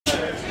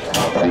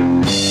Well,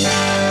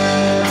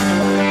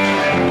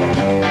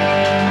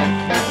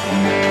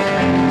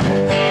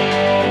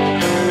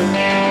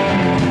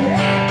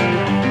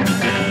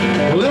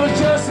 it was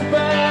just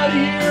about a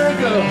year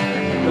ago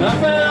that I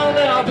found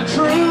out the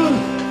truth.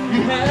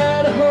 You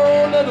had a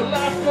whole nother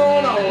life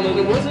going on, and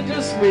it wasn't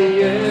just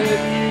me and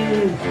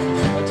you.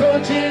 I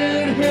told you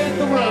to hit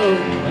the road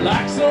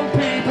like some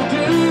people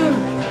do.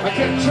 I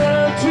kept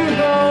trying to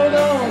hold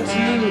on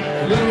to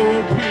a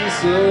little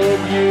piece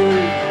of you.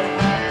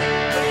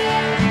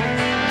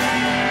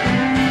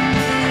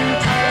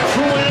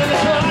 When the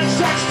clock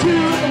strikes 2 in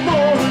the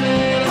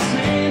morning, I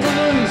seem to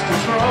lose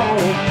control,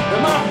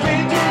 and my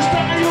fingers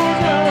dial your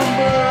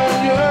number,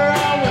 and you're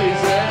always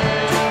at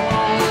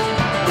home.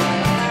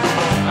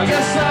 I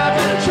guess I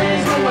better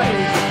change my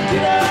ways,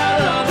 get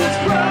out of this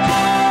crowd,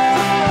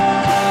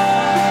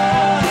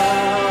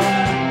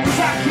 'cause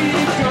I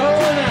keep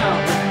going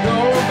out,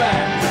 going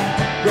back,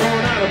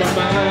 going out of my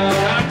mind.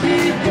 I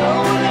keep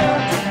going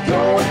out,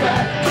 going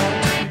back,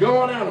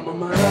 going out of my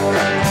mind.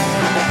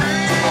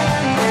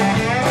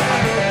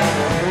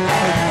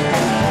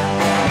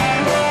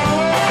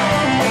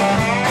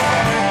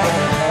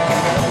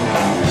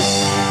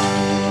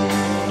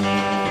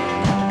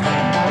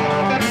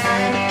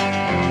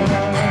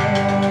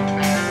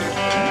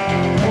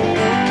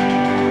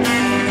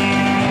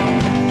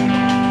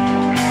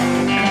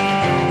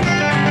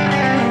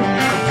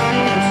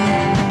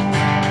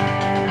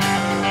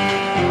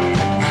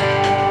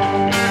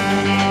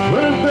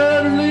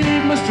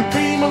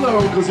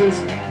 Cause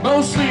it's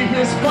mostly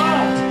his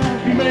fault.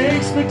 He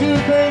makes me do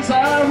things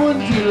I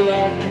wouldn't do,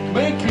 like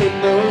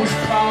making those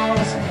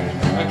calls.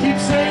 I keep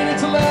saying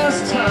it's the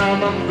last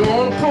time I'm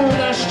gonna pull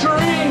that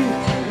string.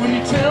 When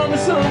you tell me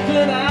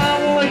something I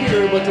wanna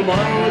hear, but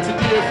tomorrow it's a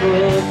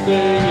different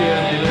thing,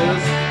 yeah it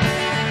is.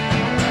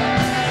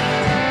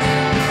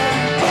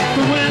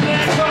 But when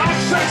that clock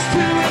strikes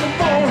 2 in the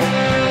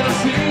morning, I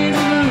seem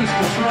to lose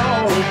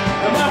control,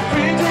 and my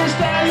fingers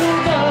dial your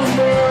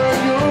number,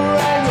 and you're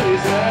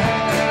always there.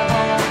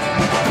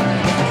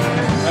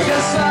 I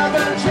guess I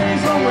better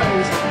change my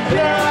ways,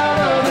 get out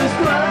of this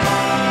ground,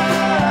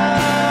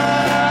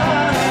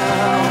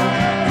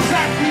 'cause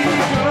I keep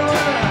going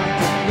out,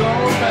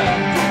 going back,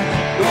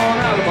 going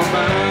out of my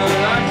mind.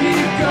 I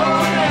keep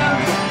going out,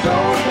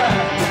 going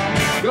back,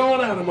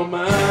 going out of my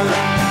mind.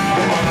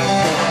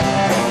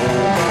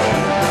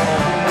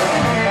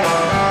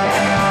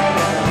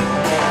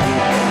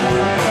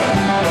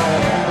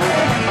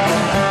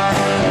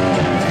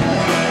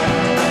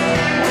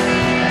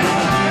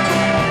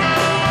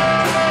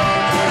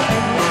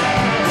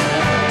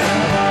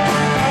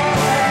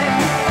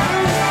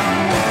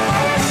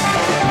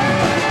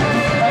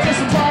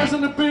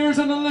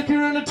 And the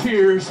liquor and the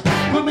tears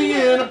put me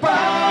in a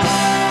bind,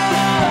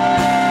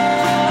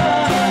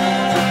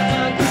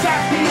 'cause I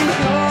keep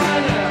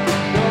going out,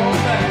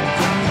 going back,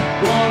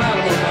 going out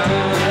of my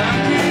mind. I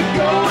keep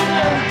going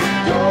out,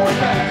 going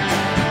back,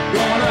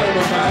 going out of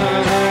my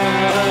mind.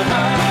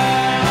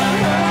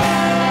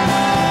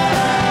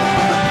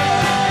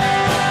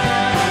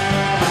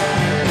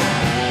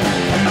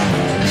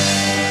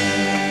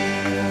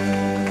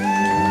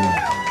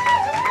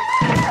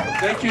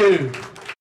 Thank you.